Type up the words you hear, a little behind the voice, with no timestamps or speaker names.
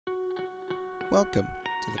Welcome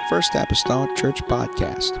to the First Apostolic Church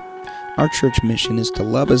Podcast. Our church mission is to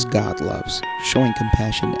love as God loves, showing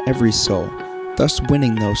compassion to every soul, thus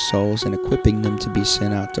winning those souls and equipping them to be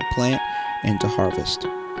sent out to plant and to harvest.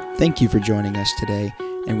 Thank you for joining us today,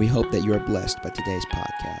 and we hope that you are blessed by today's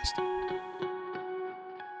podcast.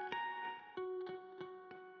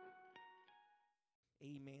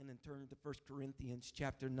 Amen. And turn to 1 Corinthians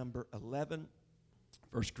chapter number 11.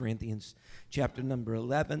 1 Corinthians chapter number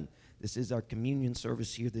 11. This is our communion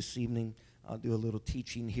service here this evening. I'll do a little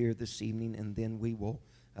teaching here this evening, and then we will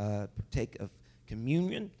partake of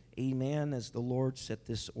communion. Amen. As the Lord set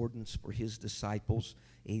this ordinance for his disciples.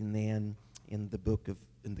 Amen. In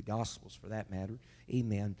the Gospels, for that matter.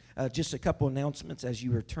 Amen. Just a couple announcements as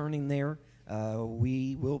you are turning there.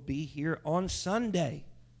 We will be here on Sunday.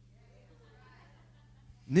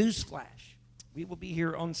 Newsflash. We will be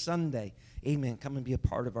here on Sunday. Amen. Come and be a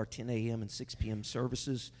part of our 10 a.m. and 6 p.m.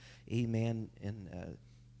 services. Amen. And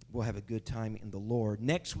we'll have a good time in the Lord.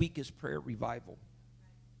 Next week is prayer revival.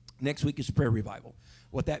 Next week is prayer revival.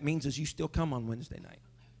 What that means is you still come on Wednesday night.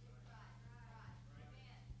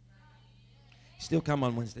 Still come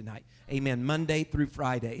on Wednesday night. Amen. Monday through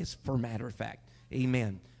Friday, as for a matter of fact.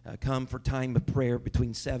 Amen. Come for time of prayer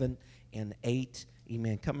between 7 and 8.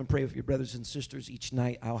 Amen. Come and pray with your brothers and sisters each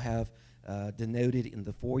night. I'll have denoted in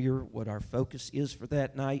the foyer what our focus is for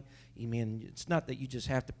that night. Amen. It's not that you just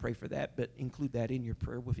have to pray for that, but include that in your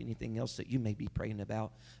prayer with anything else that you may be praying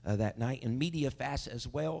about that night. And media fast as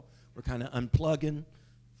well. We're kind of unplugging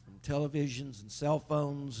from televisions and cell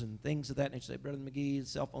phones and things of that nature. Say, Brother McGee,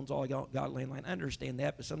 cell phones all got landline. I understand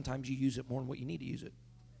that, but sometimes you use it more than what you need to use it.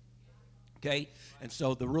 Okay, and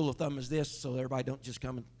so the rule of thumb is this, so everybody don't just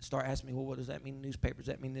come and start asking me, well, what does that mean, newspapers,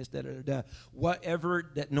 does that mean this, da-da-da-da. Whatever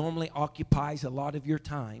that normally occupies a lot of your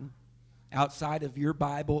time outside of your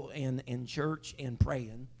Bible and church and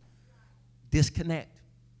praying, disconnect.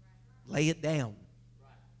 Lay it down.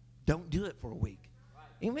 Don't do it for a week.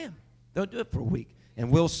 Amen. Don't do it for a week. And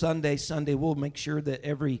we'll Sunday, we'll make sure that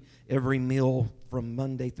every meal from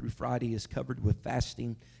Monday through Friday is covered with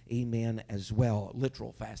fasting, amen, as well,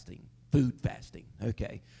 literal fasting. Food fasting,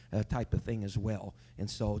 okay, type of thing as well. And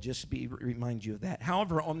so just remind you of that.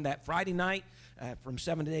 However, on that Friday night from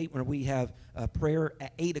 7 to 8, when we have prayer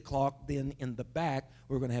at 8 o'clock, then in the back,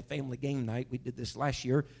 we're going to have family game night. We did this last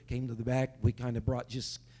year, came to the back. We kind of brought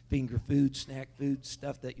just finger food, snack food,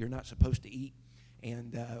 stuff that you're not supposed to eat.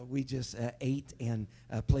 And we just ate and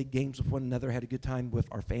played games with one another, had a good time with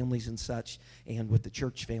our families and such, and with the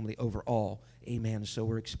church family overall. Amen. So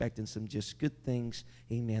we're expecting some just good things,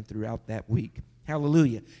 amen, throughout that week.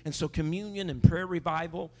 Hallelujah. And so communion and prayer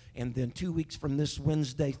revival, and then 2 weeks from this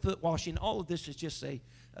Wednesday, foot washing. All of this is just a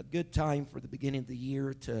good time for the beginning of the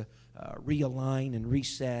year to realign and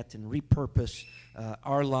reset and repurpose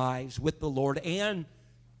our lives with the Lord and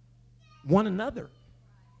one another.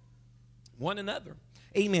 One another.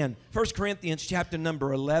 Amen. 1 Corinthians chapter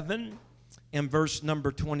number 11 and verse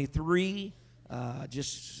number 23.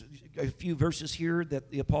 Just a few verses here that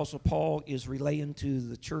the Apostle Paul is relaying to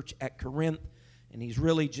the church at Corinth. And he's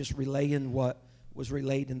really just relaying what was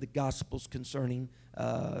relayed in the Gospels concerning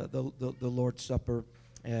the Lord's Supper,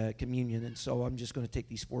 communion. And so I'm just going to take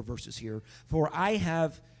these 4 verses here. For I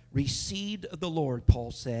have received of the Lord, Paul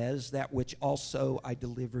says, that which also I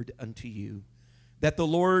delivered unto you, that the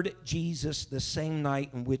Lord Jesus, the same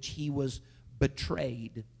night in which he was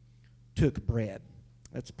betrayed, took bread.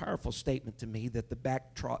 That's a powerful statement to me, that the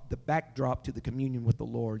backdrop to the communion with the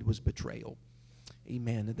Lord was betrayal.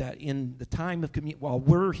 Amen. That in the time of communion, while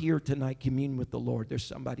we're here tonight communing with the Lord, there's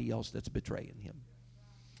somebody else that's betraying him.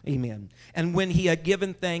 Amen. And when he had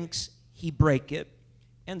given thanks, he brake it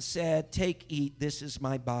and said, Take, eat, this is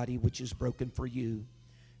my body, which is broken for you.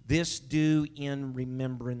 This do in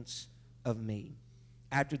remembrance of me.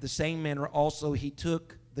 After the same manner also he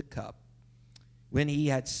took the cup, when he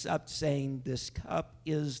had supped, saying, This cup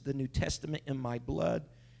is the New Testament in my blood.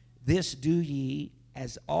 This do ye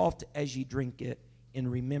as oft as ye drink it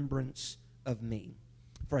in remembrance of me.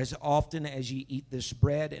 For as often as ye eat this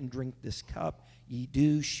bread and drink this cup, ye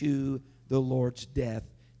do shew the Lord's death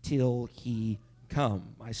till he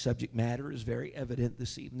come. My subject matter is very evident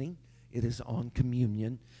this evening. It is on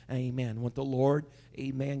communion. Amen. Want the Lord,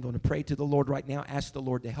 amen, going to pray to the Lord right now. Ask the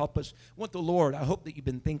Lord to help us. Want the Lord, I hope that you've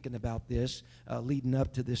been thinking about this leading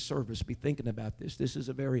up to this service. Be thinking about this. This is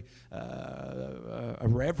a very a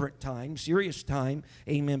reverent time, serious time,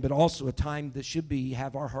 amen, but also a time that should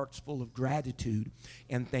have our hearts full of gratitude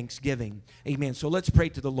and thanksgiving. Amen. So let's pray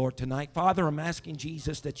to the Lord tonight. Father, I'm asking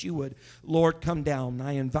Jesus that you would, Lord, come down.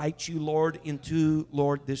 I invite you, Lord, into,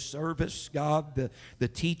 Lord, this service, God, the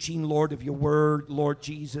teaching, Lord, Lord, of your word, Lord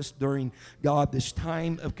Jesus, during, God, this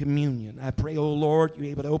time of communion. I pray, oh Lord, you're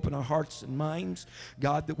able to open our hearts and minds,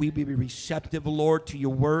 God, that we be receptive, Lord, to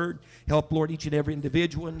your word. Help, Lord, each and every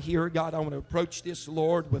individual in here. God, I want to approach this,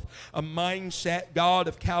 Lord, with a mindset, God,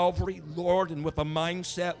 of Calvary, Lord, and with a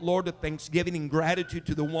mindset, Lord, of thanksgiving and gratitude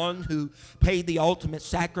to the one who paid the ultimate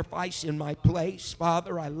sacrifice in my place.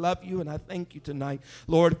 Father, I love you and I thank you tonight.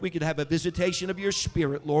 Lord, if we could have a visitation of your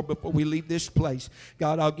Spirit, Lord, before we leave this place,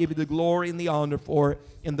 God, I'll give you the glory and the honor for it.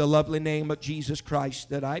 In the lovely name of Jesus Christ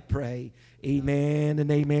that I pray. Amen and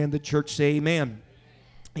amen. The church say amen.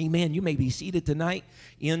 Amen. You may be seated tonight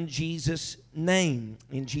in Jesus' name.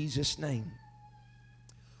 In Jesus' name.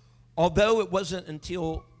 Although it wasn't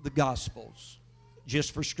until the Gospels,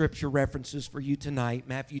 just for scripture references for you tonight,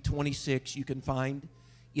 Matthew 26, you can find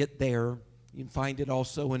it there. You can find it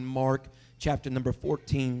also in Mark chapter number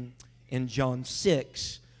 14 and John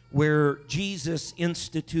 6, where Jesus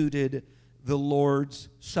instituted the Lord's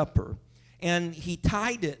Supper. And he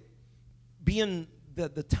tied it, being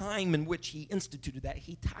the time in which he instituted that,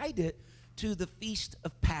 he tied it to the Feast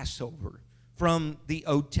of Passover from the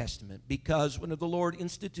Old Testament. Because when the Lord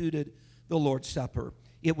instituted the Lord's Supper,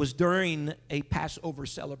 it was during a Passover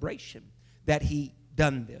celebration that he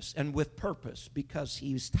done this, and with purpose, because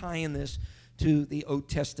he was tying this to the Old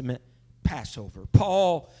Testament Passover.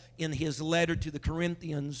 Paul, in his letter to the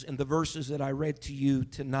Corinthians, in the verses that I read to you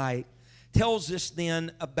tonight, tells us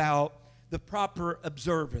then about the proper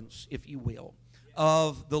observance, if you will,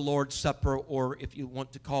 of the Lord's Supper, or if you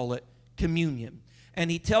want to call it communion. And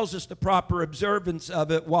he tells us the proper observance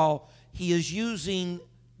of it while he is using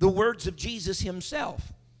the words of Jesus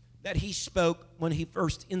himself that he spoke when he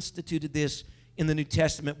first instituted this in the New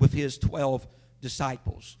Testament with his 12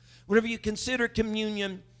 disciples. Whenever you consider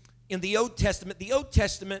communion in the Old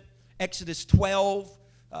Testament, Exodus 12,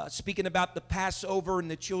 speaking about the Passover and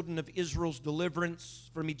the children of Israel's deliverance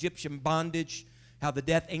from Egyptian bondage, how the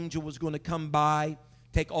death angel was going to come by,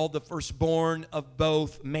 take all the firstborn of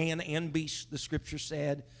both man and beast, the scripture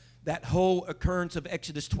said. That whole occurrence of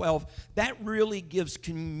Exodus 12, that really gives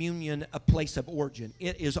communion a place of origin.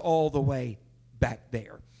 It is all the way back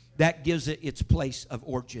there. That gives it its place of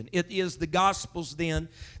origin. It is the Gospels then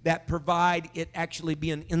that provide it actually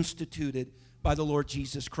being instituted by the Lord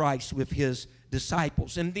Jesus Christ with his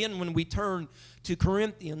disciples. And then when we turn to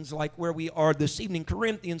Corinthians, like where we are this evening,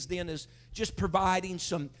 Corinthians then is just providing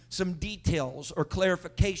some details or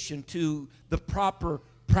clarification to the proper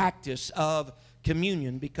practice of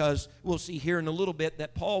communion, because we'll see here in a little bit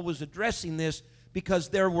that Paul was addressing this because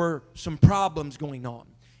there were some problems going on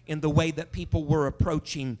in the way that people were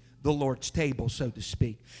approaching the Lord's table, so to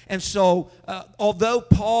speak. And so, although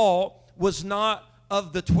Paul was not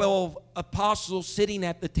of the 12 apostles sitting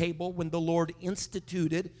at the table when the Lord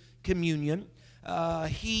instituted communion,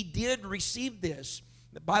 he did receive this.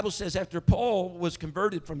 The Bible says after Paul was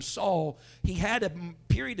converted from Saul, he had a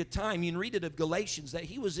period of time, you can read it of Galatians, that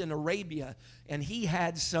he was in Arabia and he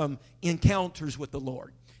had some encounters with the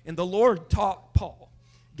Lord. And the Lord taught Paul,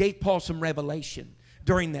 gave Paul some revelation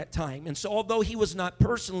during that time. And so although he was not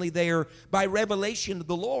personally there, by revelation of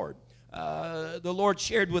the Lord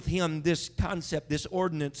shared with him this concept, this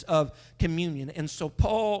ordinance of communion. And so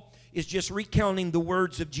Paul is just recounting the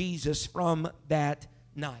words of Jesus from that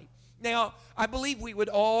night. Now, I believe we would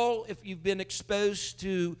all, if you've been exposed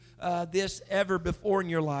to this ever before in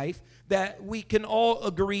your life, that we can all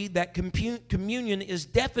agree that communion is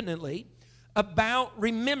definitely about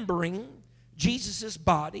remembering Jesus'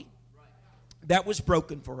 body that was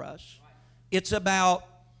broken for us. It's about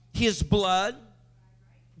his blood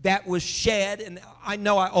that was shed, and I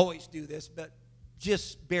know I always do this, but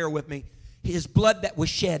just bear with me. His blood that was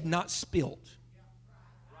shed, not spilled.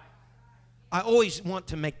 I always want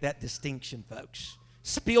to make that distinction, folks.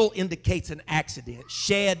 Spill indicates an accident.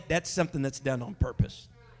 Shed, that's something that's done on purpose.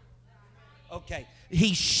 Okay,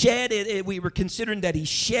 he shed it. We were considering that he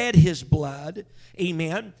shed his blood.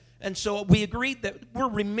 Amen. And so we agreed that we're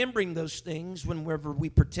remembering those things whenever we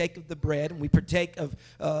partake of the bread and we partake of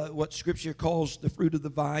what Scripture calls the fruit of the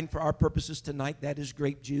vine. For our purposes tonight, that is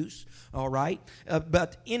grape juice, all right?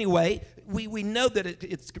 But anyway, we know that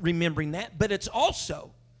it's remembering that, but it's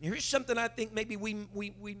also, here's something I think maybe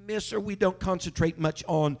we miss or we don't concentrate much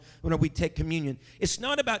on when we take communion. It's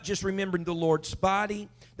not about just remembering the Lord's body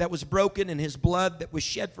that was broken and his blood that was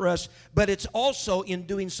shed for us, but it's also, in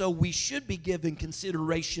doing so, we should be giving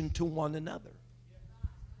consideration to one another.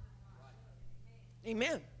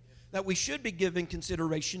 Amen. That we should be giving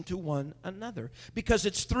consideration to one another. Because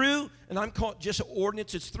it's through, and I'm calling it just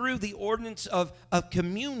ordinance, it's through the ordinance of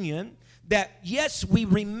communion that, yes, we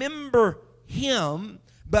remember him,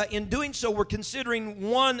 But in doing so, we're considering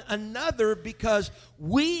one another because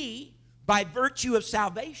we, by virtue of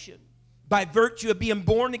salvation, by virtue of being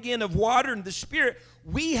born again of water and the Spirit,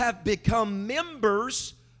 we have become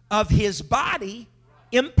members of His body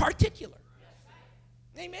in particular.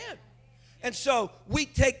 Amen. And so we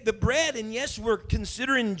take the bread, and yes, we're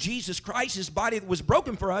considering Jesus Christ, His body that was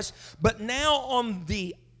broken for us, but now on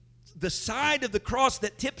the side of the cross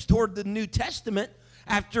that tips toward the New Testament,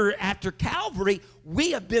 after Calvary,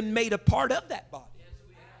 we have been made a part of that body.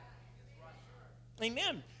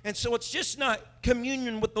 Amen. And so it's just not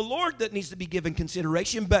communion with the Lord that needs to be given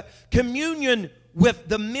consideration, but communion with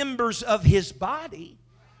the members of His body,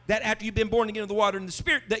 that after you've been born again of the water and the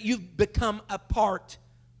Spirit, that you've become a part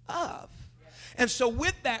of. And so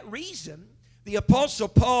with that reason, the Apostle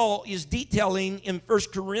Paul is detailing in 1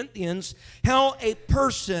 Corinthians how a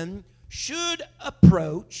person should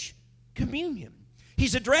approach communion.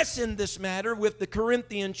 He's addressing this matter with the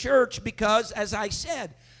Corinthian church because, as I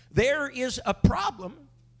said, there is a problem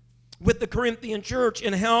with the Corinthian church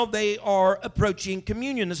and how they are approaching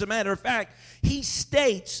communion. As a matter of fact, he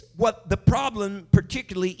states what the problem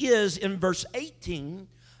particularly is in verse 18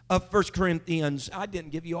 of 1 Corinthians. I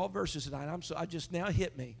didn't give you all verses tonight. I just now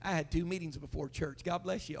hit me. I had 2 meetings before church. God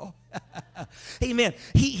bless you all. Amen.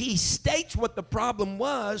 He states what the problem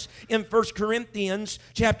was in 1 Corinthians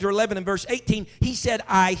chapter 11 and verse 18. He said,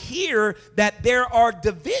 I hear that there are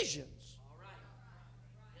divisions.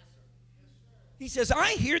 He says,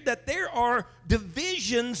 I hear that there are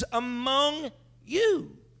divisions among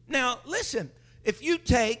you. Now, listen, if you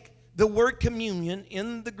take the word communion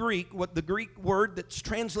in the Greek, what the Greek word that's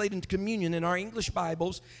translated into communion in our English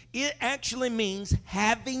Bibles, it actually means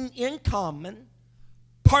having in common,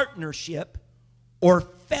 partnership, or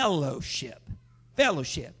fellowship.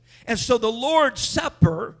 Fellowship. And so the Lord's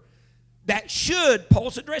Supper, that should,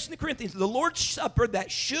 Paul's addressing the Corinthians, the Lord's Supper that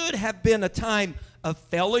should have been a time of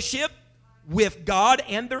fellowship with God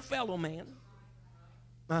and their fellow man,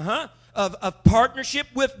 of partnership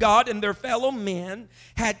with God and their fellow men,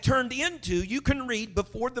 had turned into, you can read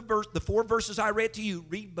before the 4 verses I read to you,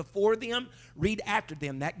 read before them, read after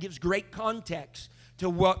them. That gives great context to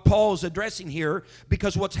what Paul's addressing here,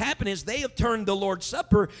 because what's happened is they have turned the Lord's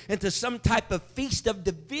Supper into some type of feast of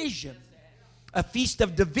division. A feast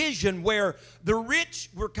of division where the rich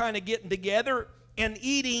were kind of getting together and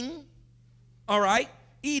eating, all right?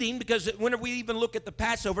 Eating, because whenever we even look at the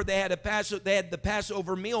Passover, they had the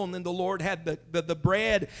Passover meal, and then the Lord had the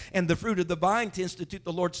bread and the fruit of the vine to institute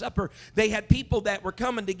the Lord's Supper. They had people that were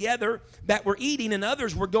coming together that were eating, and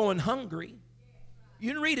others were going hungry.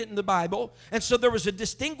 You can read it in the Bible. And so there was a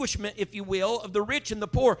distinguishment, if you will, of the rich and the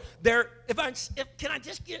poor. Can I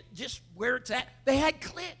just get just where it's at? They had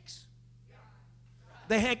cliques.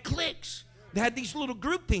 They had cliques. They had these little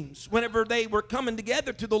groupings whenever they were coming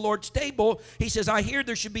together to the Lord's table. He says, I hear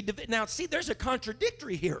there should be division. Now, see, there's a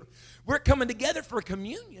contradictory here. We're coming together for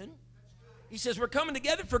communion. He says we're coming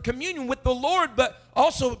together for communion with the Lord, but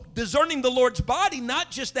also discerning the Lord's body,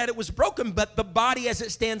 not just that it was broken, but the body as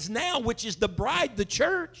it stands now, which is the bride, the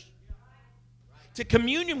church. To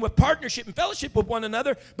communion with partnership and fellowship with one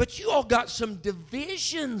another, but you all got some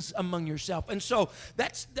divisions among yourself. And so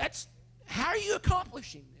that's how are you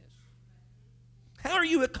accomplishing this? How are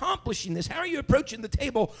you accomplishing this? How are you approaching the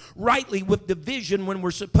table rightly with division when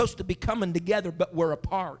we're supposed to be coming together but we're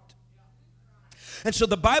apart? And so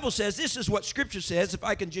the Bible says, this is what Scripture says. If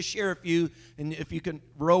I can just share a few, and if you can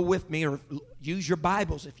roll with me or use your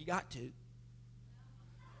Bibles if you got to.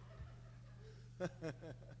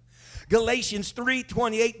 Galatians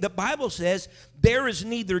 3:28, the Bible says, there is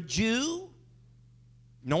neither Jew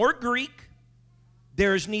nor Greek,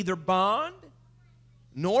 there is neither bond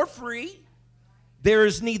nor free, there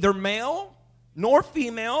is neither male nor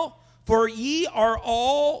female, for ye are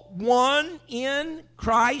all one in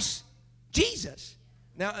Christ Jesus.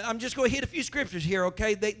 Now, I'm just going to hit a few scriptures here,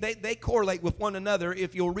 okay? They correlate with one another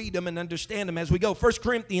if you'll read them and understand them as we go. 1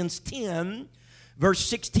 Corinthians 10, verse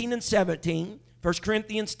 16 and 17. 1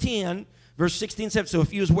 Corinthians 10, verse 16 and 17. So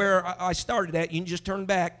if you was where I started at, you can just turn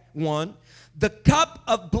back one. The cup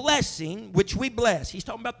of blessing, which we bless. He's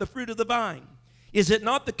talking about the fruit of the vine. Is it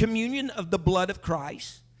not the communion of the blood of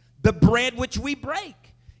Christ? The bread which we break,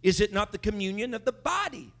 is it not the communion of the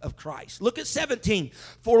body of Christ? Look at 17.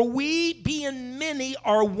 For we, being many,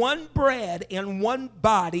 are one bread and one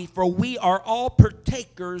body, for we are all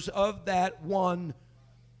partakers of that one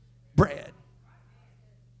bread.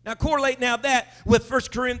 Now correlate now that with 1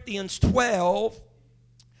 Corinthians 12,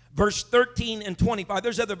 verse 13 and 25.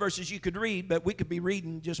 There's other verses you could read, but we could be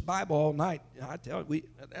reading just Bible all night. I tell you,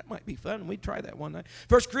 that might be fun. We'd try that one night.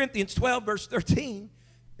 1 Corinthians 12, verse 13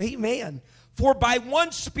 Amen. For by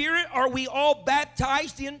one Spirit are we all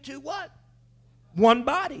baptized into what? One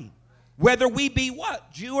body. Whether we be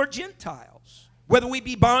what? Jew or Gentiles. Whether we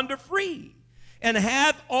be bond or free. And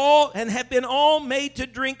have been all made to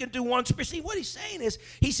drink into one Spirit. See, what he's saying is,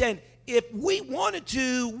 he's saying, if we wanted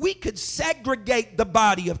to, we could segregate the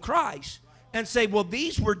body of Christ and say, well,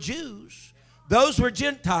 these were Jews, those were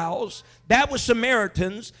Gentiles, that was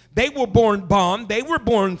Samaritans, they were born bond, they were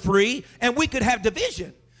born free, and we could have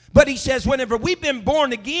division. But he says, whenever we've been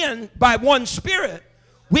born again by one Spirit,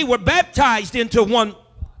 we were baptized into one.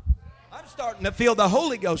 I'm starting to feel the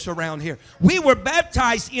Holy Ghost around here. We were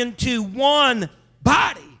baptized into one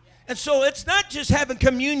body. And so it's not just having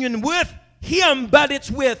communion with Him, but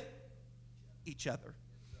it's with each other.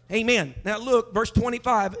 Amen. Now look, verse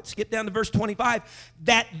 25. Let's get down to verse 25.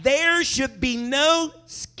 That there should be no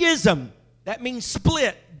schism. That means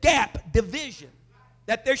split, gap, division.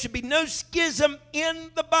 That there should be no schism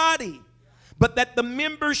in the body, but that the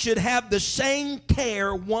members should have the same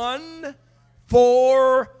care one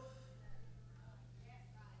for.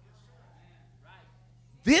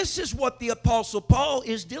 This is what the Apostle Paul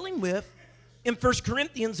is dealing with in 1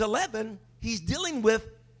 Corinthians 11. He's dealing with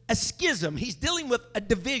a schism. He's dealing with a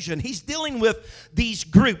division. He's dealing with these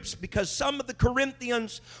groups because some of the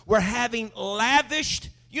Corinthians were having lavished,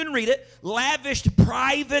 you can read it, lavished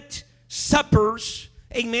private suppers,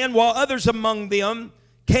 amen, while others among them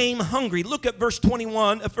came hungry. Look at verse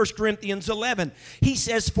 21 of 1 Corinthians 11. He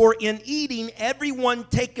says, for in eating everyone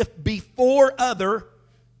taketh before other,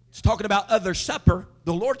 it's talking about other supper,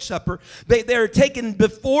 the Lord's Supper, they're taking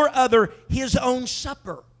before other his own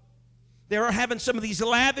supper. They are having some of these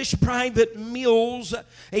lavish private meals,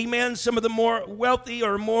 amen, some of the more wealthy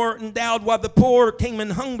or more endowed while the poor came in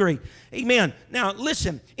hungry, amen. Now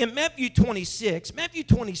listen, in Matthew 26,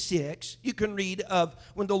 you can read of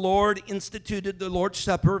when the Lord instituted the Lord's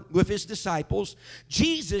Supper with his disciples.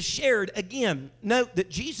 Jesus shared, again, note that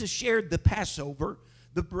Jesus shared the Passover,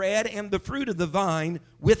 the bread and the fruit of the vine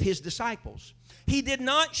with his disciples. He did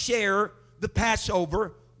not share the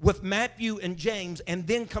Passover with Matthew and James and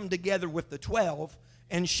then come together with the 12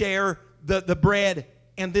 and share the bread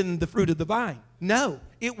and then the fruit of the vine. No,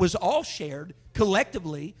 it was all shared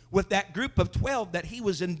collectively with that group of 12 that he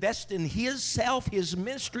was investing his self, his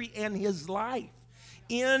ministry, and his life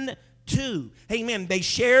into. Amen. They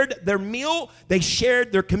shared their meal. They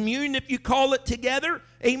shared their communion, if you call it, together.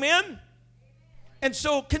 Amen. And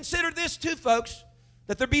so consider this too, folks,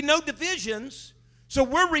 that there be no divisions. So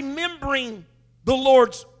we're remembering the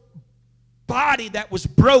Lord's body that was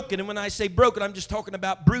broken. And when I say broken, I'm just talking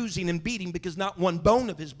about bruising and beating, because not one bone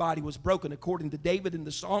of his body was broken, according to David in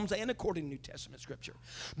the Psalms and according to New Testament Scripture.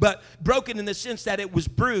 But broken in the sense that it was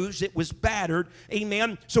bruised, it was battered.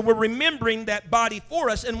 Amen. So we're remembering that body for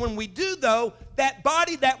us. And when we do, though, that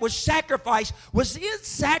body that was sacrificed, was it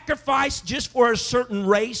sacrificed just for a certain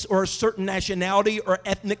race or a certain nationality or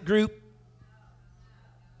ethnic group?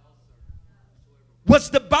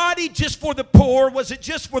 Was the body just for the poor? Was it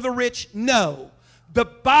just for the rich? No. The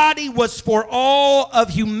body was for all of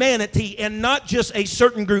humanity and not just a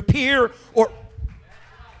certain group here or...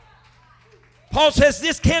 Paul says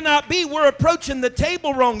this cannot be. We're approaching the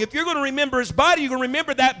table wrong. If you're going to remember his body, you're going to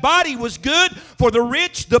remember that body was good for the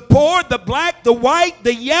rich, the poor, the black, the white,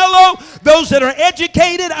 the yellow, those that are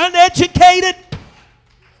educated, uneducated.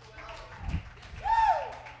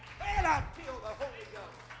 Man, I feel the Holy Ghost.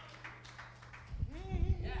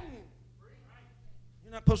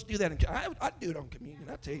 You're not supposed to do that. I do it on communion.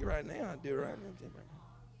 I'll tell you right now. I do it right now.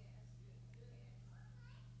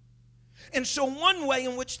 And so one way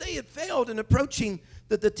in which they had failed in approaching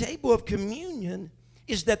the table of communion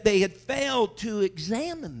is that they had failed to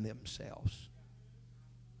examine themselves.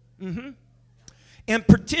 And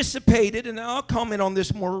participated, and I'll comment on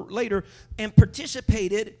this more later, and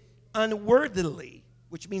participated unworthily,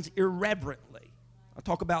 which means irreverently. I'll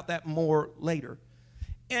talk about that more later.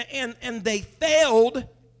 And they failed,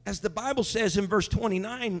 as the Bible says in verse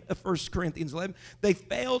 29 of 1 Corinthians 11, they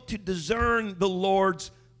failed to discern the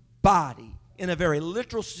Lord's body in a very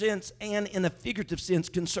literal sense and in a figurative sense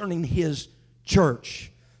concerning his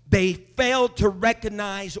church. They failed to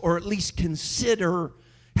recognize or at least consider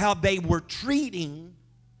how they were treating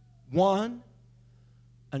one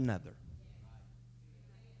another.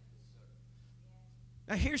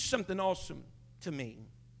 Now here's something awesome to me.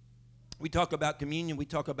 We talk about communion, we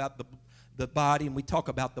talk about the body, and we talk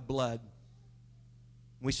about the blood.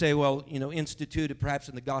 We say, well, instituted perhaps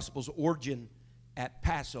in the Gospels, origin at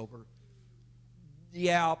Passover.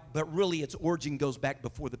 Yeah, but really its origin goes back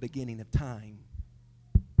before the beginning of time.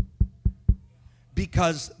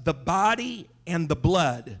 Because the body and the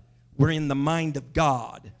blood were in the mind of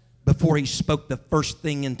God before He spoke the first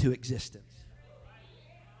thing into existence.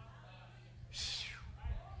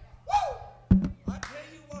 Woo! I tell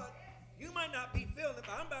you what, you might not be feeling it,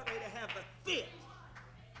 but I'm about ready to have a fit.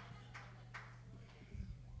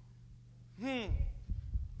 Man,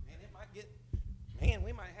 it might get,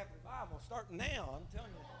 we might have revival starting now, I'm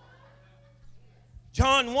telling you.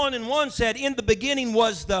 John 1:1 said, in the beginning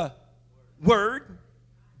was the Word.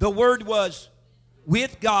 The Word was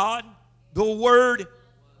with God. The Word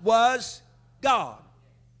was God.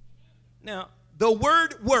 Now, the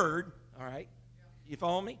word, all right, you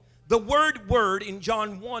follow me? The word in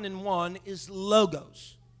John 1:1 is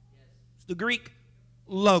logos. It's the Greek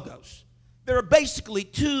logos. There are basically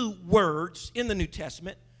two words in the New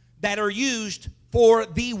Testament that are used for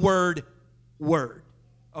the word word.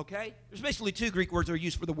 Okay? There's basically two Greek words that are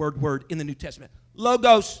used for the word in the New Testament.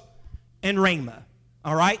 Logos and rhema.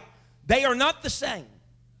 All right? They are not the same.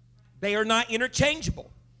 They are not interchangeable.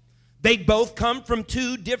 They both come from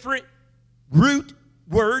two different root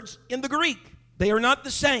words in the Greek. They are not the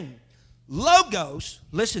same. Logos,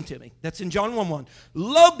 listen to me, that's in John 1:1.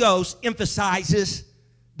 Logos emphasizes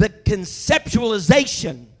the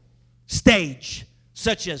conceptualization stage,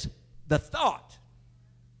 such as the thought,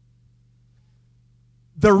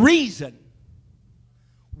 the reason,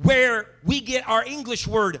 where we get our English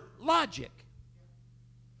word logic.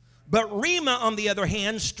 But rhema, on the other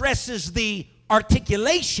hand, stresses the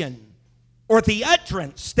articulation or the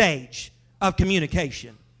utterance stage of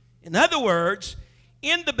communication. In other words,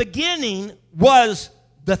 in the beginning was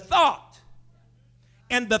the thought,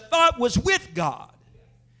 and the thought was with God,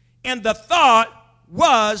 and the thought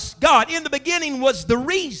was God. In the beginning was the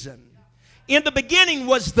reason. In the beginning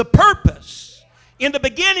was the purpose. In the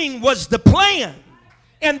beginning was the plan,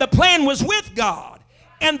 and the plan was with God.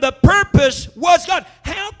 And the purpose was God.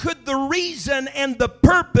 How could the reason and the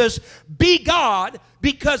purpose be God?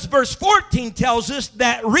 Because verse 14 tells us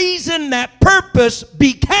that reason, that purpose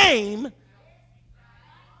became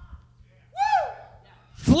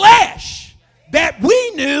flesh that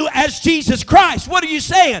we knew as Jesus Christ. What are you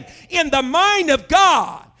saying? In the mind of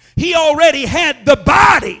God, He already had the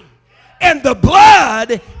body and the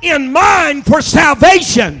blood in mind for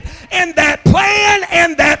salvation. And that plan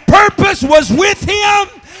and that purpose was with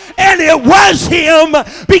Him, and it was Him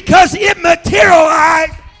because it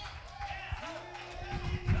materialized.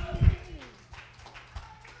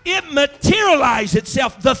 It materialized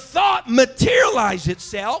itself. The thought materialized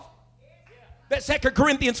itself. That 2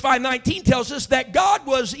 Corinthians 5:19 tells us that God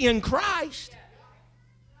was in Christ.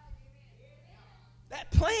 That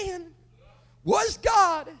plan was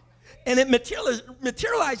God. And it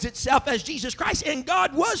materialized itself as Jesus Christ. And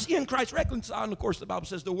God was in Christ reconciling, of course, the Bible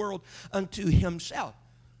says, the world unto Himself.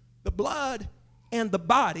 The blood and the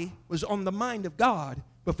body was on the mind of God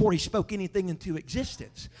before He spoke anything into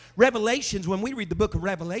existence. Revelations, when we read the book of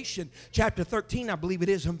Revelation, chapter 13, I believe it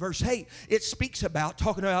is, in verse 8, it speaks about,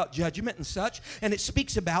 talking about judgment and such, and it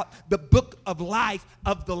speaks about the book of life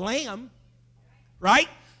of the Lamb, right,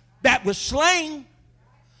 that was slain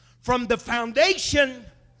from the foundation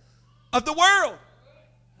of the world.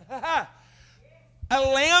 A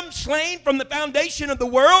lamb slain from the foundation of the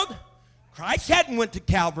world. Christ hadn't went to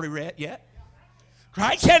Calvary yet.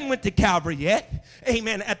 Christ hadn't went to Calvary yet.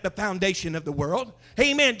 Amen. At the foundation of the world.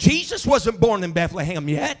 Amen. Jesus wasn't born in Bethlehem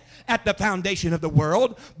yet at the foundation of the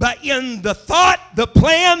world. But in the thought, the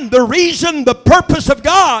plan, the reason, the purpose of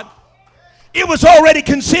God, it was already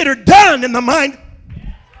considered done in the mind.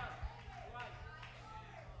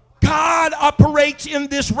 God operates in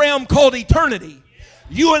this realm called eternity.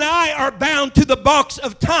 You and I are bound to the box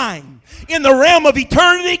of time. In the realm of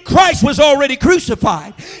eternity, Christ was already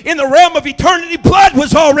crucified. In the realm of eternity, blood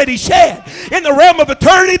was already shed. In the realm of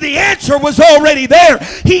eternity, the answer was already there.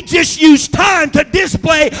 He just used time to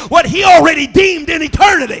display what He already deemed in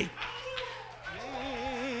eternity.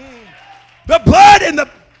 The blood and the...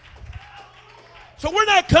 So we're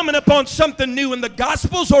not coming upon something new in the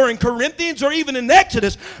Gospels or in Corinthians or even in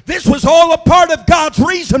Exodus. This was all a part of God's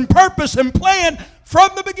reason, purpose, and plan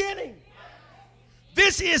from the beginning.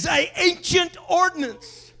 This is an ancient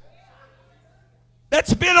ordinance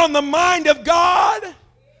that's been on the mind of God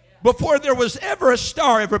before there was ever a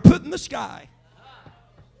star ever put in the sky.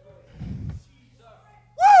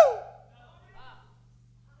 Woo!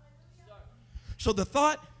 So the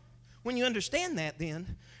thought, when you understand that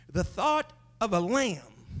then, the thought of a lamb,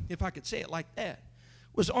 if I could say it like that,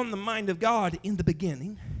 was on the mind of God in the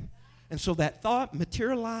beginning. And so that thought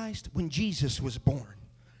materialized when Jesus was born.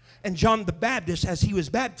 And John the Baptist, as he was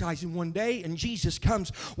baptizing one day, and Jesus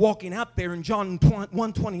comes walking out there, and John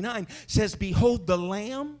 1:29 says, "Behold the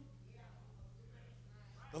Lamb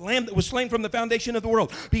The Lamb that was slain from the foundation of the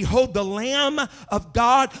world. Behold, the Lamb of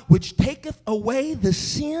God, which taketh away the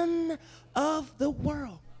sin of the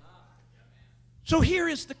world. So here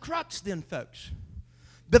is the crux then, folks.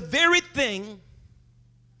 The very thing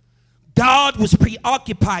God was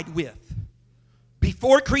preoccupied with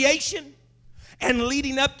before creation and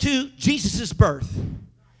leading up to Jesus' birth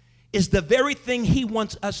is the very thing He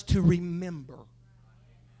wants us to remember.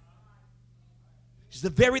 It's the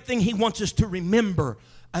very thing He wants us to remember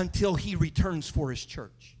until He returns for His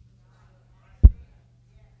church.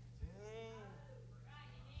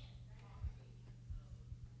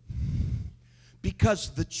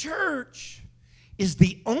 Because the church is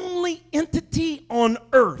the only entity on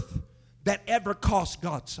earth that ever cost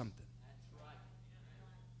God something.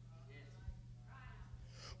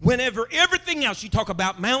 Whenever everything else, you talk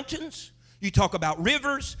about mountains, you talk about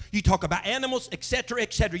rivers, you talk about animals, etc.,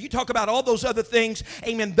 etc. You talk about all those other things.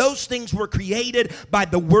 Amen. Those things were created by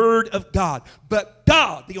the Word of God. But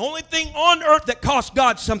God, the only thing on earth that cost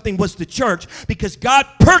God something was the church, because God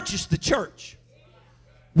purchased the church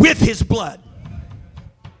with His blood.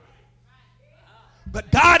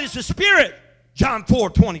 But God is a spirit, John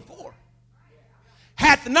 4:24.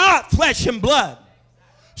 Hath not flesh and blood.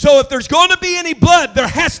 So if there's going to be any blood, there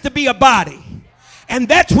has to be a body. And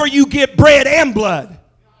that's where you get bread and blood.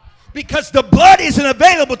 Because the blood isn't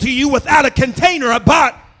available to you without a container, a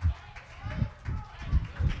body.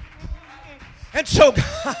 And so,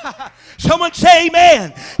 someone say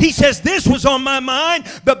amen. He says, this was on my mind.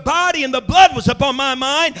 The body and the blood was upon my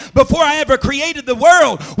mind before I ever created the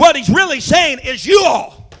world. What he's really saying is you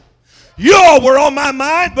all were on my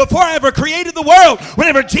mind before I ever created the world.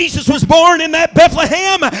 Whenever Jesus was born in that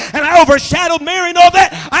Bethlehem and I overshadowed Mary and all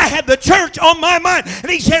that, I had the church on my mind. And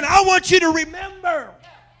He said, I want you to remember.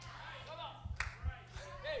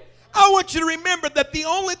 I want you to remember that the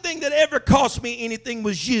only thing that ever cost me anything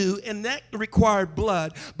was you, and that required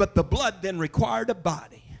blood, but the blood then required a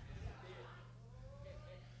body.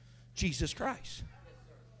 Jesus Christ.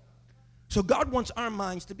 So God wants our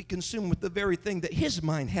minds to be consumed with the very thing that His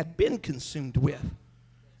mind had been consumed with.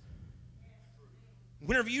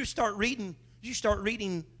 Whenever you start reading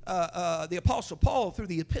the Apostle Paul through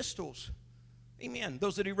the epistles, amen,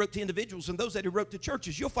 those that he wrote to individuals and those that he wrote to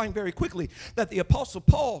churches, you'll find very quickly that the Apostle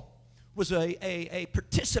Paul was a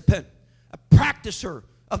participant, a practicer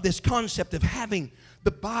of this concept of having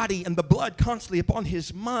the body and the blood constantly upon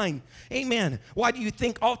his mind. Amen. Why do you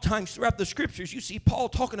think all times throughout the scriptures you see Paul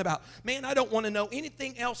talking about, man, I don't want to know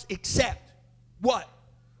anything else except what?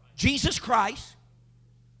 Jesus Christ.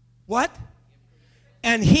 What?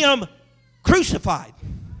 And Him crucified.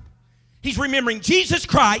 He's remembering Jesus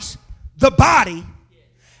Christ, the body,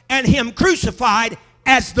 and Him crucified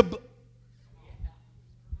as the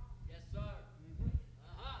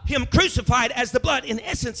Him crucified as the blood. In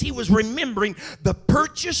essence, he was remembering the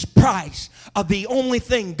purchase price of the only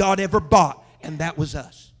thing God ever bought, and that was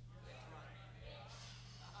us.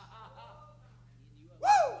 Woo!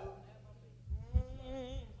 I'm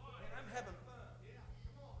having fun.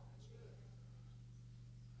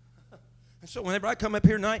 And so whenever I come up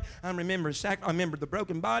here tonight, I'm remembering I remember the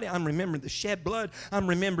broken body, I'm remembering the shed blood, I'm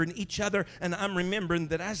remembering each other, and I'm remembering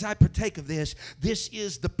that as I partake of this, this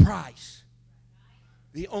is the price.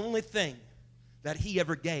 The only thing that He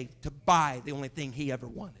ever gave to buy the only thing He ever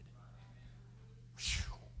wanted.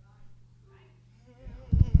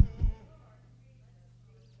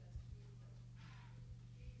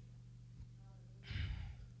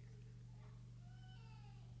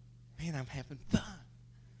 Man, I'm having fun.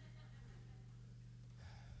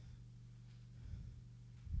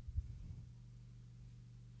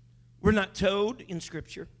 We're not told in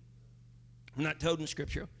Scripture. We're not told in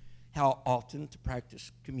Scripture how often to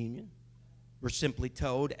practice communion. We're simply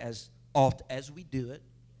told as oft as we do it,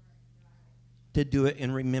 to do it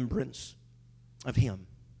in remembrance of Him.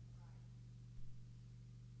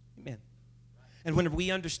 Amen. And whenever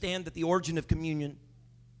we understand that the origin of communion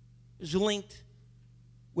is linked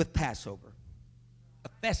with Passover, a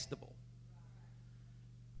festival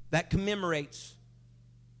that commemorates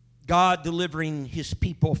God delivering His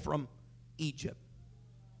people from Egypt.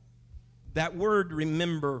 That word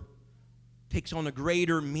remember takes on a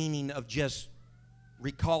greater meaning of just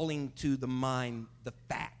recalling to the mind the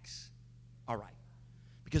facts. All right.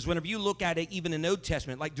 Because whenever you look at it, even in the Old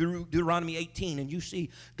Testament, like Deuteronomy 18, and you see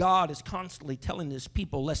God is constantly telling His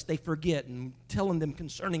people lest they forget and telling them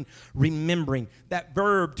concerning remembering. That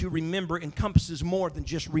verb to remember encompasses more than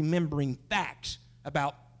just remembering facts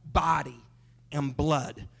about body and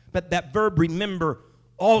blood. But that verb remember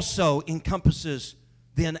also encompasses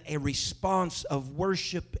then a response of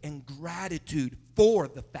worship and gratitude for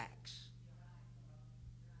the facts.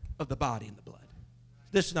 of the body and the blood.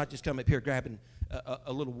 This is not just coming up here grabbing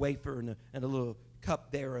a little wafer and a little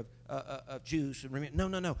cup there of juice.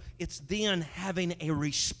 No. It's then having a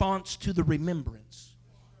response to the remembrance.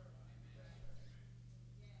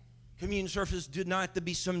 Communion services do not have to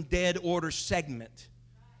be some dead order segment.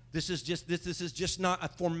 This is just not a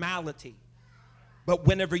formality. But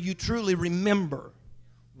whenever you truly remember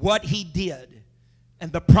what He did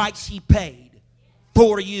and the price He paid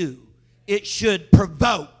for you, it should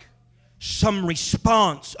provoke some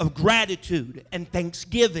response of gratitude and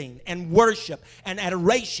thanksgiving and worship and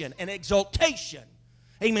adoration and exaltation.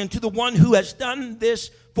 Amen. To the one who has done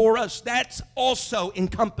this for us. That's also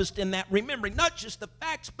encompassed in that remembering. Not just the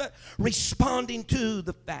facts, but responding to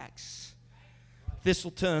the facts.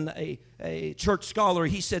 Thistleton, a church scholar,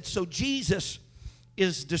 he said, so Jesus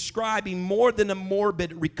is describing more than a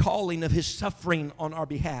morbid recalling of His suffering on our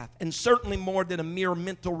behalf, and certainly more than a mere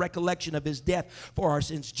mental recollection of His death for our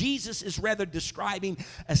sins. Jesus is rather describing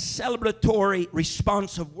a celebratory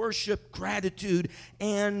response of worship, gratitude,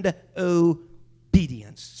 and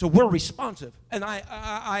obedience. So we're responsive, and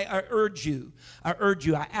I urge you,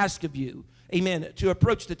 I ask of you, amen, to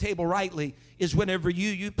approach the table rightly is whenever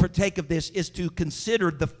you partake of this is to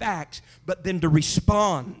consider the facts, but then to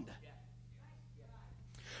respond.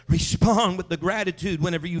 Respond with the gratitude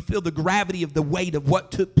whenever you feel the gravity of the weight of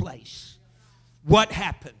what took place, what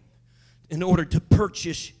happened in order to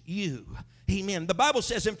purchase you. Amen. The Bible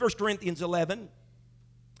says in 1 Corinthians 11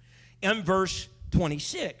 and verse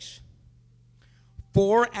 26,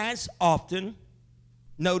 for as often,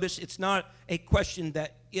 notice it's not a question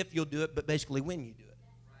that if you'll do it, but basically when you do it.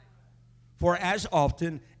 For as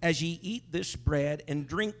often as ye eat this bread and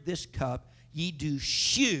drink this cup, ye do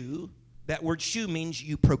shew. That word shew means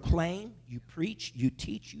you proclaim, you preach, you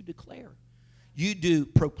teach, you declare. You do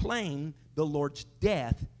proclaim the Lord's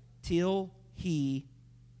death till He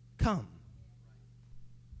come.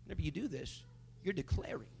 Whenever you do this, you're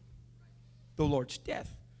declaring the Lord's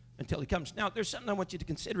death until He comes. Now, there's something I want you to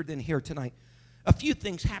consider then here tonight. A few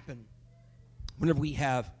things happen whenever we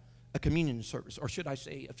have a communion service, or should I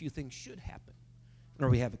say a few things should happen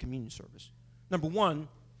whenever we have a communion service. Number one,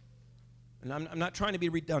 and I'm not trying to be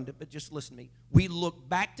redundant, but just listen to me. We look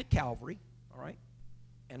back to Calvary, all right,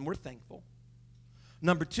 and we're thankful.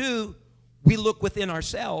 Number two, we look within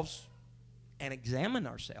ourselves and examine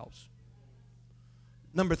ourselves.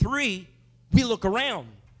 Number three, we look around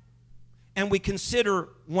and we consider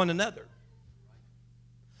one another.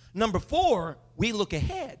 Number four, we look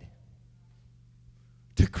ahead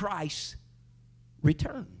to Christ's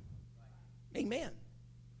return. Amen.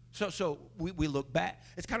 So we look back.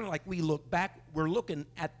 It's kind of like we look back. We're looking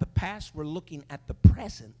at the past. We're looking at the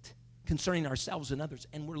present concerning ourselves and others.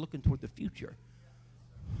 And we're looking toward the future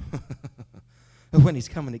when He's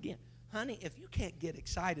coming again. Honey, if you can't get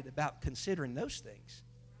excited about considering those things,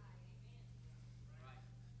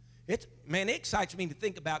 it excites me to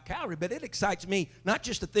think about Calvary, but it excites me not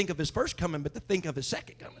just to think of His first coming, but to think of His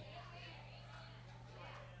second coming.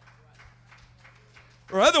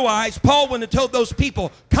 Or otherwise, Paul wouldn't have told those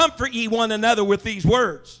people, comfort ye one another with these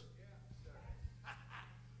words.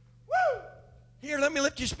 Woo! Here, let me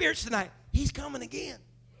lift your spirits tonight. He's coming again.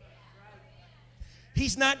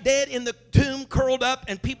 He's not dead in the tomb, curled up,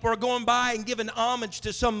 and people are going by and giving homage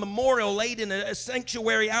to some memorial laid in a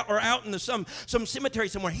sanctuary out in some cemetery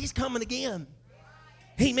somewhere. He's coming again.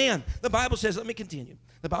 Amen. The Bible says, let me continue.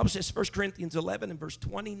 The Bible says, 1 Corinthians 11 and verse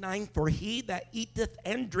 29, for he that eateth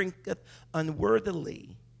and drinketh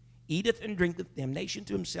unworthily, eateth and drinketh damnation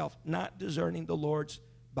to himself, not discerning the Lord's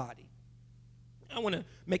body. I want to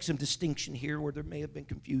make some distinction here where there may have been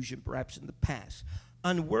confusion perhaps in the past.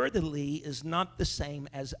 Unworthily is not the same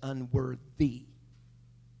as unworthy.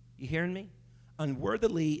 You hearing me?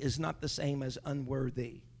 Unworthily is not the same as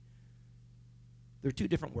unworthy. They're two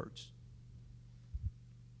different words.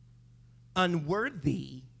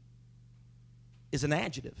 Unworthy is an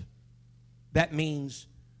adjective. That means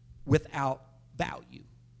without value,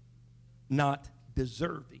 not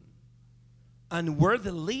deserving.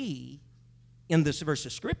 Unworthily, in this verse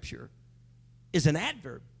of Scripture, is an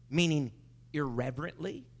adverb, meaning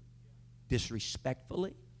irreverently,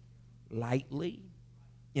 disrespectfully, lightly,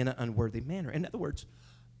 in an unworthy manner. In other words,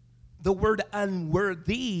 the word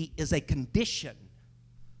unworthy is a condition.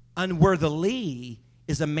 Unworthily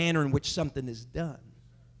is a manner in which something is done.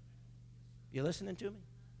 You listening to me?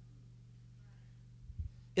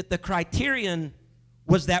 If the criterion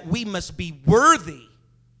was that we must be worthy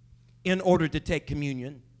in order to take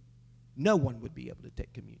communion, no one would be able to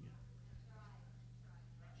take communion.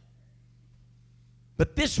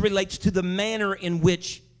 But this relates to the manner in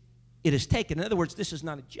which it is taken. In other words, this is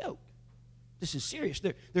not a joke. This is serious.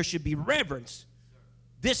 There should be reverence.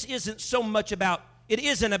 This isn't so much about, it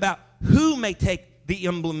isn't about who may take the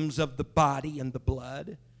emblems of the body and the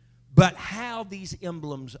blood, but how these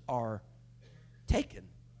emblems are taken.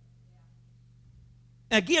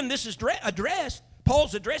 Again, this is addressed.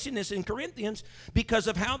 Paul's addressing this in Corinthians because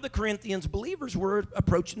of how the Corinthians believers were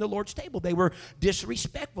approaching the Lord's table. They were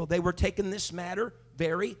disrespectful. They were taking this matter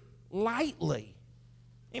very lightly.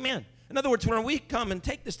 Amen. In other words, when we come and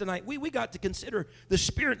take this tonight, we got to consider the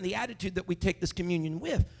spirit and the attitude that we take this communion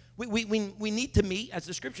with. We need to meet, as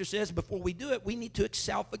the Scripture says, before we do it, we need to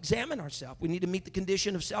self-examine ourselves. We need to meet the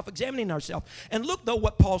condition of self-examining ourselves. And look, though,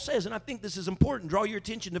 what Paul says, and I think this is important. Draw your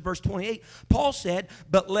attention to verse 28. Paul said,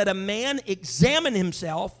 but let a man examine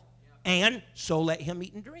himself, and so let him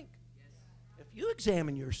eat and drink. If you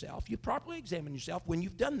examine yourself, you properly examine yourself, when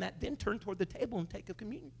you've done that, then turn toward the table and take a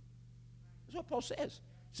communion. That's what Paul says.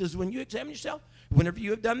 He says, when you examine yourself, whenever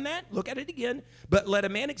you have done that, look at it again. But let a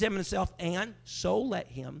man examine himself, and so let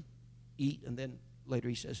him eat. And then later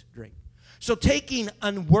he says, drink. So taking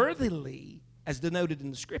unworthily, as denoted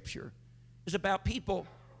in the Scripture, is about people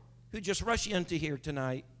who just rush into here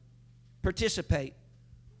tonight, participate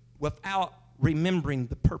without remembering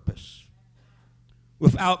the purpose,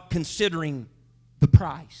 without considering the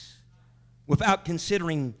price, without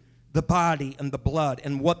considering the body and the blood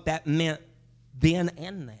and what that meant then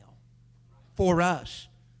and now for us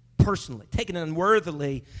personally. Taking it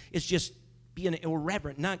unworthily is just being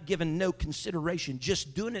irreverent, not giving no consideration,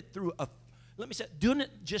 just doing it through a, doing it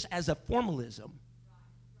just as a formalism.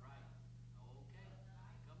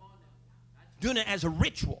 Doing it as a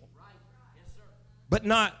ritual, but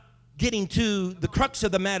not getting to the crux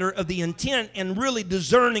of the matter of the intent and really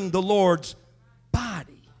discerning the Lord's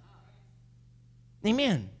body.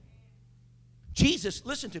 Amen. Jesus,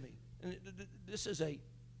 listen to me. This is a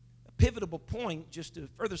pivotal point just to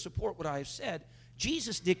further support what I have said.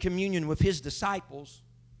 Jesus did communion with his disciples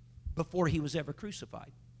before he was ever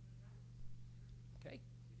crucified. Okay?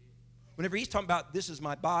 Whenever he's talking about this is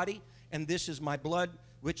my body and this is my blood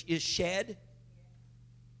which is shed,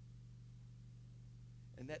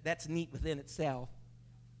 and that's neat within itself,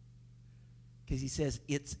 because he says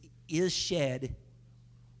it is shed,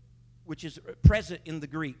 which is present in the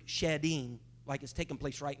Greek, shedding, like it's taking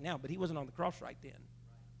place right now, but he wasn't on the cross right then.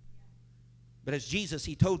 But as Jesus,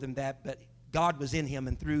 he told them that, but God was in him,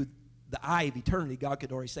 and through the eye of eternity, God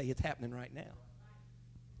could already say it's happening right now.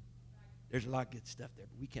 There's a lot of good stuff there,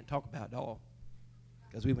 but we can't talk about it all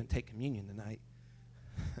because we wouldn't take communion tonight.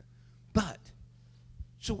 But,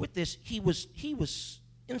 so with this, he was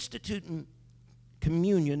instituting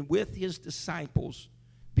communion with his disciples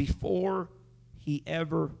before he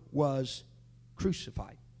ever was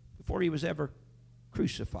crucified. Before he was ever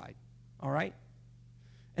crucified. All right?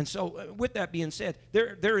 And so, with that being said,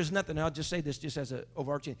 there is nothing, I'll just say this just as an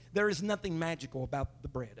overarching, there is nothing magical about the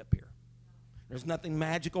bread up here. There's nothing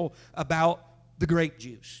magical about the grape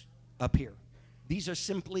juice up here. These are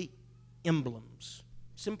simply emblems.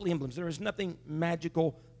 Simply emblems. There is nothing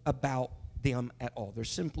magical about them at all. They're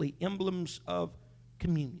simply emblems of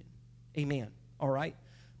communion. Amen. All right?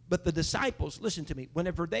 But the disciples, listen to me,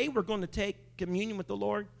 whenever they were going to take communion with the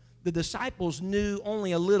Lord, the disciples knew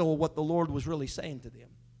only a little what the Lord was really saying to them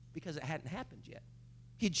because it hadn't happened yet.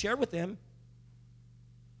 He'd share with them,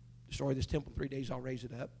 destroy this temple in 3 days, I'll raise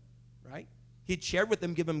it up, right? He'd share with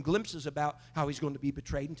them, give them glimpses about how he's going to be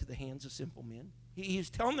betrayed into the hands of sinful men. He's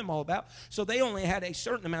telling them all about, so they only had a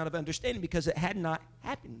certain amount of understanding because it had not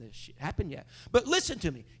happened yet. But listen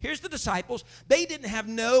to me. Here's the disciples. They didn't have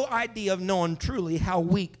no idea of knowing truly how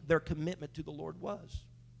weak their commitment to the Lord was.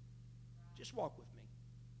 Just walk with me.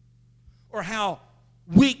 Or how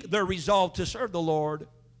weak their resolve to serve the Lord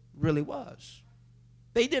really was.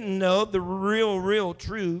 They didn't know the real,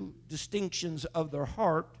 true distinctions of their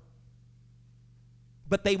heart,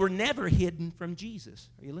 but they were never hidden from Jesus.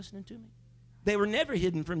 Are you listening to me? They were never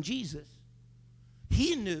hidden from Jesus.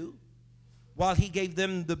 He knew, while he gave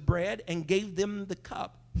them the bread and gave them the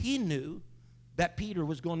cup, he knew that Peter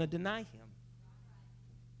was going to deny him.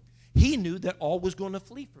 He knew that all was going to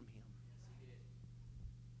flee from him.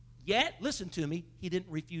 Yet, listen to me, he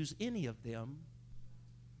didn't refuse any of them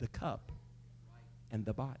the cup and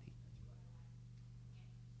the body.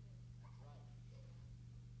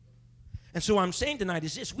 And so what I'm saying tonight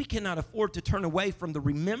is this: we cannot afford to turn away from the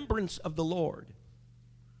remembrance of the Lord.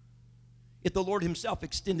 If the Lord himself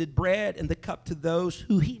extended bread and the cup to those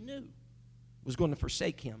who he knew was going to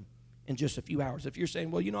forsake him in just a few hours. If you're saying,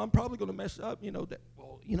 well, I'm probably going to mess up,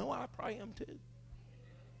 I probably am too.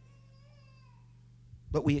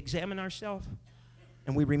 But we examine ourselves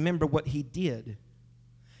and we remember what he did.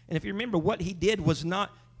 And if you remember, what he did was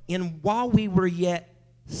not in while we were yet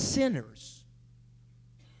sinners.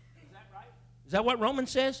 Is that right? Is that what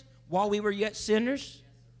Romans says? While we were yet sinners,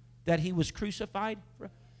 that he was crucified for.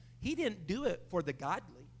 He didn't do it for the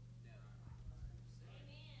godly.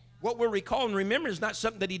 What we're recalling and remembering is not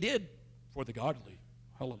something that he did for the godly.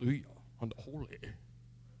 Hallelujah. And the holy.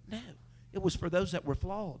 No. It was for those that were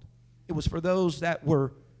flawed. It was for those that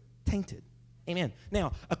were tainted. Amen.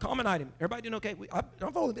 Now, a common item. Everybody doing okay?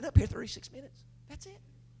 I've only been up here 36 minutes. That's it.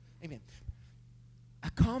 Amen.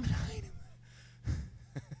 A common item.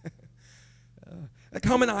 A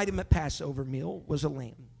common item at Passover meal was a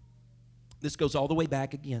lamb. This goes all the way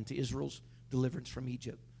back again to Israel's deliverance from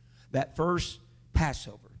Egypt. That first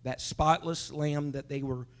Passover, that spotless lamb that they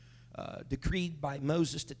were decreed by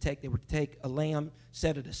Moses to take. They were to take a lamb,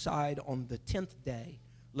 set it aside on the 10th day,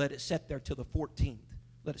 let it set there till the 14th.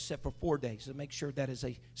 Let it set for 4 days to make sure that is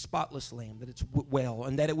a spotless lamb, that it's well,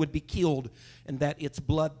 and that it would be killed, and that its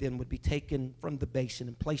blood then would be taken from the basin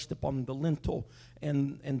and placed upon the lintel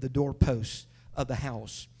and the doorposts of the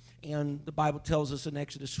house. And the Bible tells us in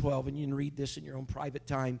Exodus 12, and you can read this in your own private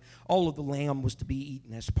time, all of the lamb was to be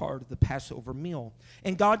eaten as part of the Passover meal.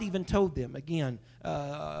 And God even told them, again,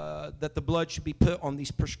 that the blood should be put on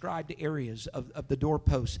these prescribed areas of the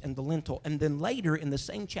doorposts and the lintel. And then later in the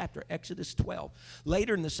same chapter, Exodus 12,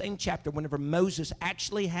 later in the same chapter, whenever Moses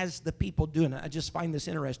actually has the people doing it, I just find this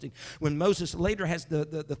interesting. When Moses later has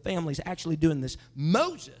the families actually doing this,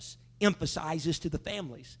 Moses emphasizes to the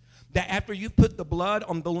families that after you put the blood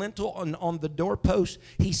on the lintel, on the doorpost,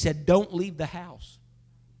 he said, don't leave the house.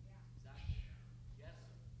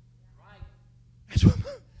 That's what,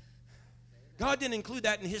 God didn't include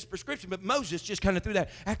that in his prescription, but Moses just kind of threw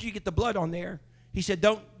that. After you get the blood on there, he said,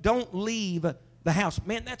 don't leave the house.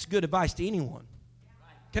 Man, that's good advice to anyone.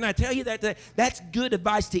 Can I tell you that? That's good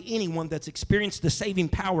advice to anyone that's experienced the saving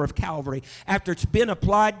power of Calvary. After it's been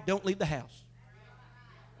applied, don't leave the house.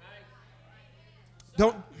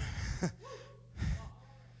 Don't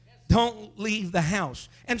leave the house.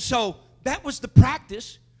 And so that was the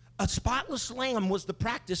practice. A spotless lamb was the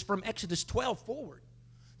practice from Exodus 12 forward.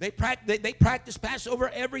 They practiced Passover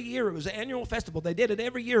every year. It was an annual festival. They did it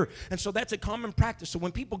every year. And so that's a common practice. So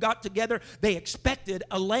when people got together, they expected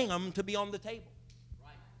a lamb to be on the table.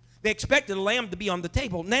 They expected a lamb to be on the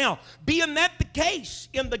table. Now, being that the case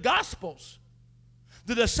in the Gospels,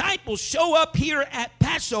 the disciples show up here at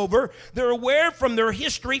Passover. They're aware from their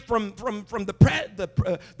history, from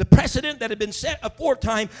the precedent that had been set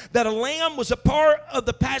aforetime, that a lamb was a part of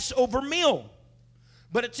the Passover meal.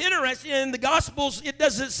 But it's interesting, in the Gospels, it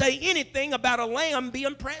doesn't say anything about a lamb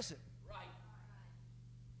being present.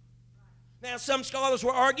 Now, some scholars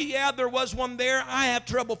will argue, yeah, there was one there. I have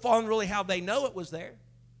trouble following really how they know it was there.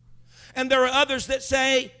 And there are others that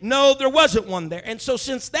say, no, there wasn't one there. And so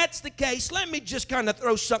since that's the case, let me just kind of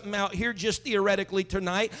throw something out here just theoretically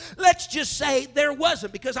tonight. Let's just say there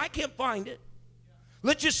wasn't, because I can't find it.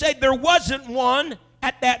 Let's just say there wasn't one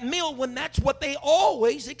at that meal when that's what they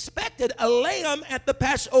always expected, a lamb at the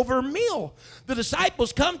Passover meal. The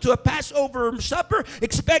disciples come to a Passover supper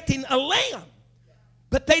expecting a lamb.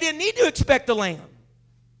 But they didn't need to expect a lamb,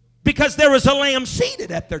 because there was a lamb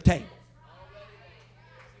seated at their table.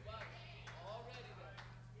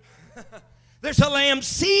 There's a lamb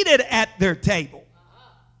seated at their table.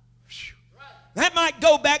 That might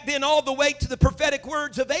go back then all the way to the prophetic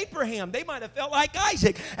words of Abraham. They might have felt like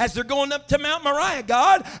Isaac as they're going up to Mount Moriah.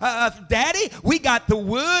 God, Daddy, we got the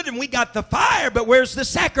wood and we got the fire, but where's the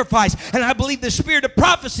sacrifice? And I believe the spirit of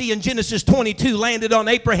prophecy in Genesis 22 landed on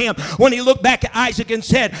Abraham when he looked back at Isaac and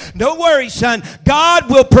said, don't worry, son,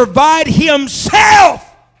 God will provide himself.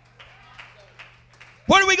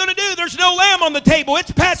 What are we going to do? There's no lamb on the table.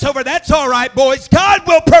 It's Passover. That's all right, boys. God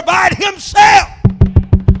will provide himself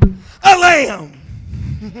a lamb.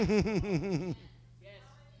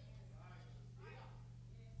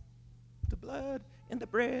 The blood and the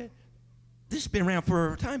bread. This has been around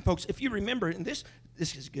for a time, folks. If you remember, and this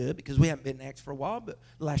is good because we haven't been in Acts for a while, but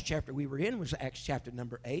the last chapter we were in was Acts chapter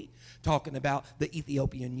number 8, talking about the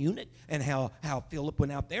Ethiopian eunuch and how Philip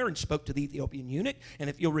went out there and spoke to the Ethiopian eunuch. And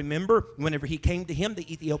if you'll remember, whenever he came to him,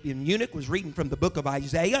 the Ethiopian eunuch was reading from the book of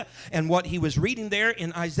Isaiah. And what he was reading there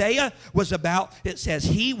in Isaiah was about, it says,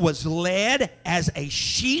 he was led as a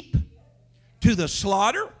sheep to the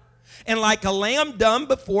slaughter, and like a lamb dumb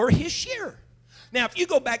before his shearer. Now, if you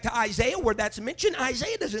go back to Isaiah where that's mentioned,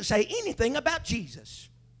 Isaiah doesn't say anything about Jesus.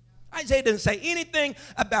 Isaiah doesn't say anything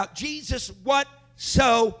about Jesus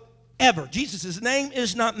whatsoever. Jesus' name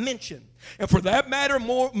is not mentioned. And for that matter,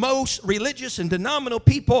 most religious and denominational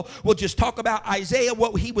people will just talk about Isaiah.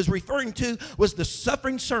 What he was referring to was the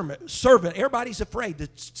suffering servant. Everybody's afraid to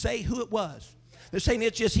say who it was. They're saying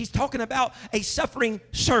it's just, he's talking about a suffering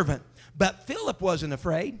servant. But Philip wasn't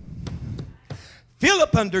afraid.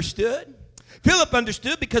 Philip understood. Philip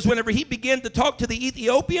understood because whenever he began to talk to the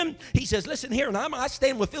Ethiopian, he says, listen here, and I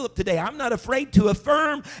stand with Philip today. I'm not afraid to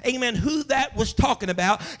affirm, amen, who that was talking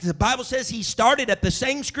about. The Bible says he started at the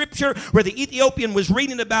same scripture where the Ethiopian was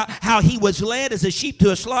reading about how he was led as a sheep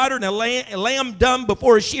to a slaughter and a lamb dumb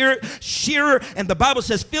before a shearer. And the Bible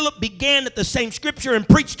says Philip began at the same scripture and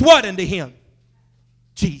preached what unto him?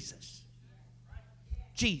 Jesus.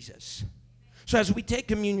 Jesus. So as we take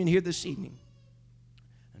communion here this evening,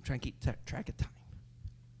 I'm trying to keep track of time.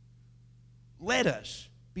 Let us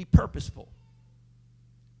be purposeful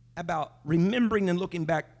about remembering and looking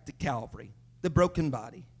back to Calvary, the broken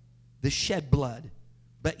body, the shed blood,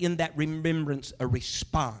 but in that remembrance, a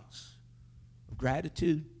response of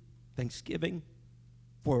gratitude, thanksgiving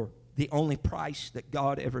for the only price that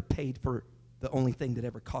God ever paid for the only thing that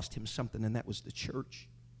ever cost him something, and that was the church.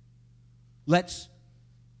 Let's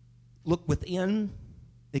look within.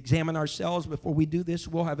 Examine ourselves before we do this.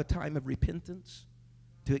 We'll have a time of repentance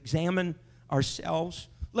to examine ourselves.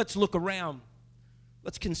 Let's look around.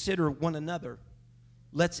 Let's consider one another.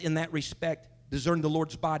 Let's, in that respect, discern the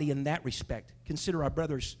Lord's body in that respect. Consider our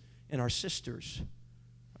brothers and our sisters,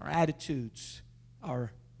 our attitudes,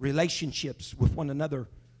 our relationships with one another.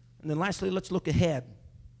 And then lastly, let's look ahead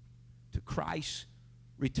to Christ's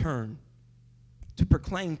return, to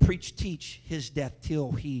proclaim, preach, teach his death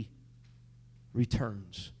till he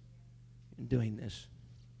returns. In doing this,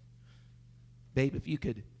 babe, if you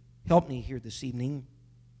could help me here this evening,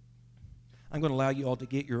 I'm going to allow you all to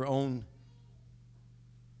get your own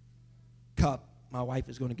cup. My wife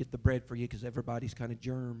is going to get the bread for you because everybody's kind of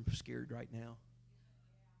germ scared right now.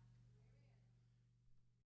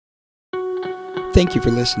 Thank you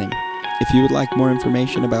for listening. If you would like more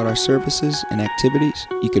information about our services and activities,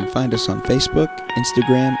 you can find us on Facebook,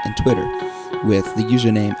 Instagram, and Twitter with the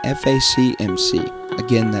username FACMC.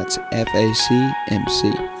 Again, that's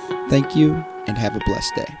FACMC. Thank you, and have a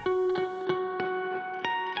blessed day.